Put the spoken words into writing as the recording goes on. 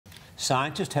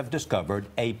Scientists have discovered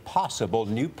a possible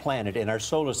new planet in our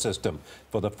solar system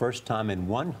for the first time in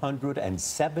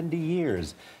 170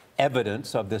 years.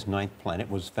 Evidence of this ninth planet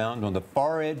was found on the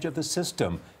far edge of the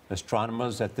system.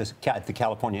 Astronomers at the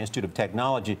California Institute of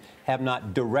Technology have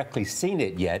not directly seen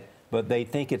it yet, but they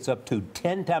think it's up to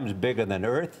 10 times bigger than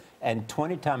Earth and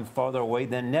 20 times farther away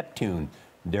than Neptune.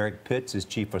 Derrick Pitts is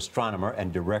chief astronomer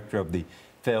and director of the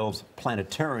Fels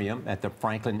Planetarium at the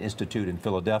Franklin Institute in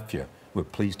Philadelphia. We're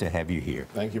pleased to have you here.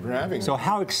 Thank you for having me. So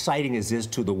how exciting is this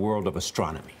to the world of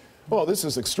astronomy? Well, this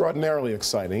is extraordinarily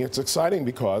exciting. It's exciting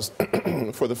because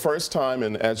for the first time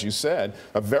in, as you said,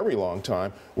 a very long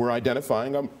time, we're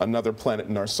identifying another planet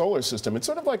in our solar system. It's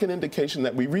sort of like an indication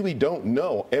that we really don't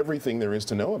know everything there is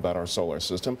to know about our solar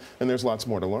system, and there's lots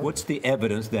more to learn. What's the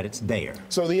evidence that it's there?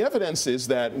 So the evidence is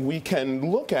that we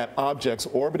can look at objects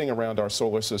orbiting around our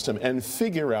solar system and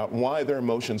figure out why their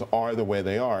motions are the way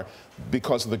they are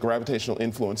because of the gravitational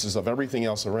influences of everything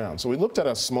else around. So we looked at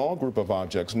a small group of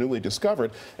objects newly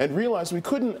discovered and realized we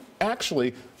couldn't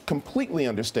actually completely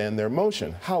understand their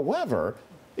motion. However,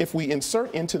 if we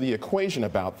insert into the equation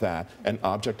about that an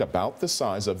object about the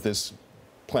size of this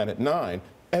planet 9,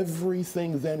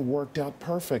 everything then worked out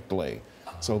perfectly.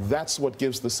 So that's what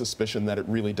gives the suspicion that it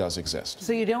really does exist.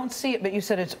 So you don't see it, but you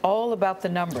said it's all about the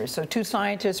numbers. So two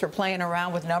scientists are playing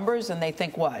around with numbers and they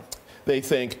think what? They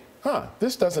think,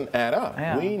 this doesn't add up.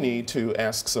 Yeah. We need to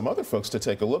ask some other folks to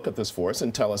take a look at this for us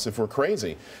and tell us if we're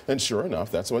crazy. And sure enough,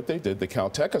 that's what they did. The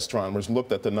Caltech astronomers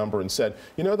looked at the number and said,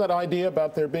 you know that idea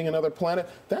about there being another planet?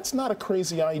 That's not a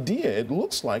crazy idea. It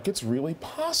looks like it's really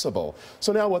possible.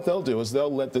 So now what they'll do is they'll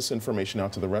let this information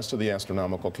out to the rest of the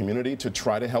astronomical community to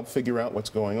try to help figure out what's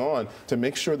going on, to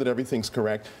make sure that everything's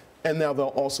correct. And now they'll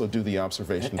also do the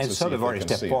observations and to so see they've if already they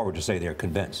can stepped forward to say they're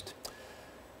convinced.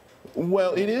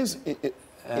 Well, it is...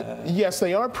 yes,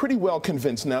 they are pretty well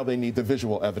convinced now they need the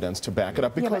visual evidence to back it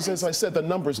up because, as I said, the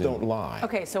numbers don't lie.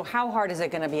 Okay, so how hard is it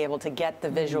going to be able to get the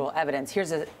visual evidence?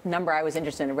 Here's a number I was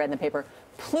interested in, read in the paper.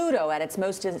 Pluto, at its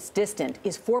most distant,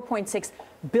 is 4.6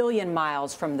 billion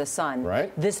miles from the sun.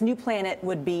 Right. This new planet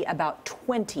would be about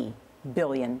 20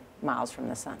 billion miles from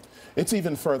the sun. It's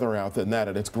even further out than that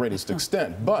at its greatest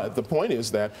extent. But the point is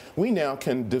that we now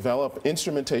can develop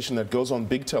instrumentation that goes on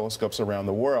big telescopes around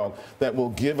the world that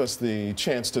will give us the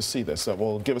chance to see this, that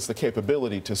will give us the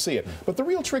capability to see it. But the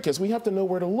real trick is we have to know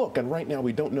where to look, and right now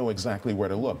we don't know exactly where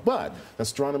to look. But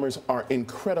astronomers are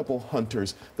incredible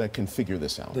hunters that can figure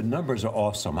this out. The numbers are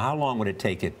awesome. How long would it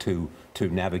take it to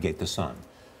navigate the sun?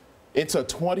 It's a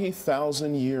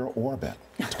 20,000-year orbit.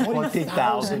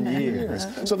 20,000 years.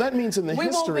 So that means in the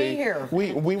history,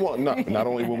 we won't not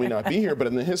only will we not be here, but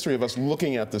in the history of us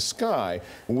looking at the sky,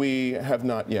 we have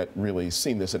not yet really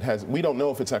seen this. We don't know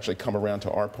if it's actually come around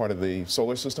to our part of the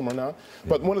solar system or not.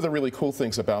 But one of the really cool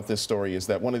things about this story is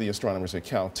that one of the astronomers at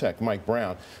Caltech, Mike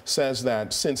Brown, says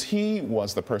that since he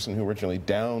was the person who originally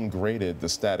downgraded the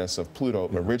status of Pluto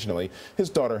originally, his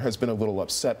daughter has been a little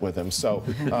upset with him. So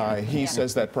he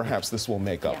says that perhaps this will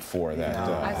make up for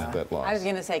that, that loss. I was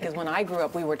going to say, because when I grew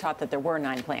up, we were taught that there were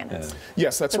 9 planets.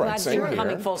 Yes, that's right. Same here.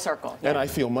 Coming full circle. And I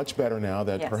feel much better now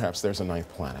that perhaps there's a 9th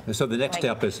planet. So the next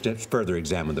step is to further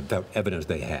examine the evidence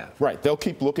they have. Right. They'll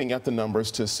keep looking at the numbers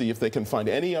to see if they can find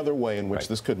any other way in which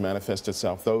this could manifest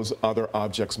itself. Those other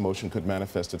objects' motion could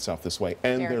manifest itself this way.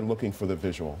 And they're looking for the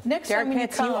visual. Next time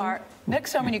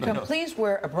when you come, please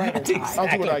wear a brighter tie. I'll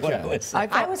do what I can.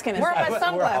 I was going to say, wear my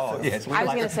sunglasses. I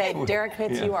was going to say, Derrick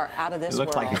Pitts, you are out of this world.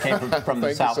 It looks like it came from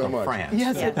the south of France.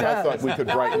 Yes, it does. I thought we could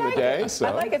brighten the day. So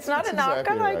I like it. It's not a knock.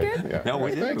 I like it. Yeah. No,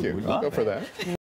 we Thank you. I'll go for that.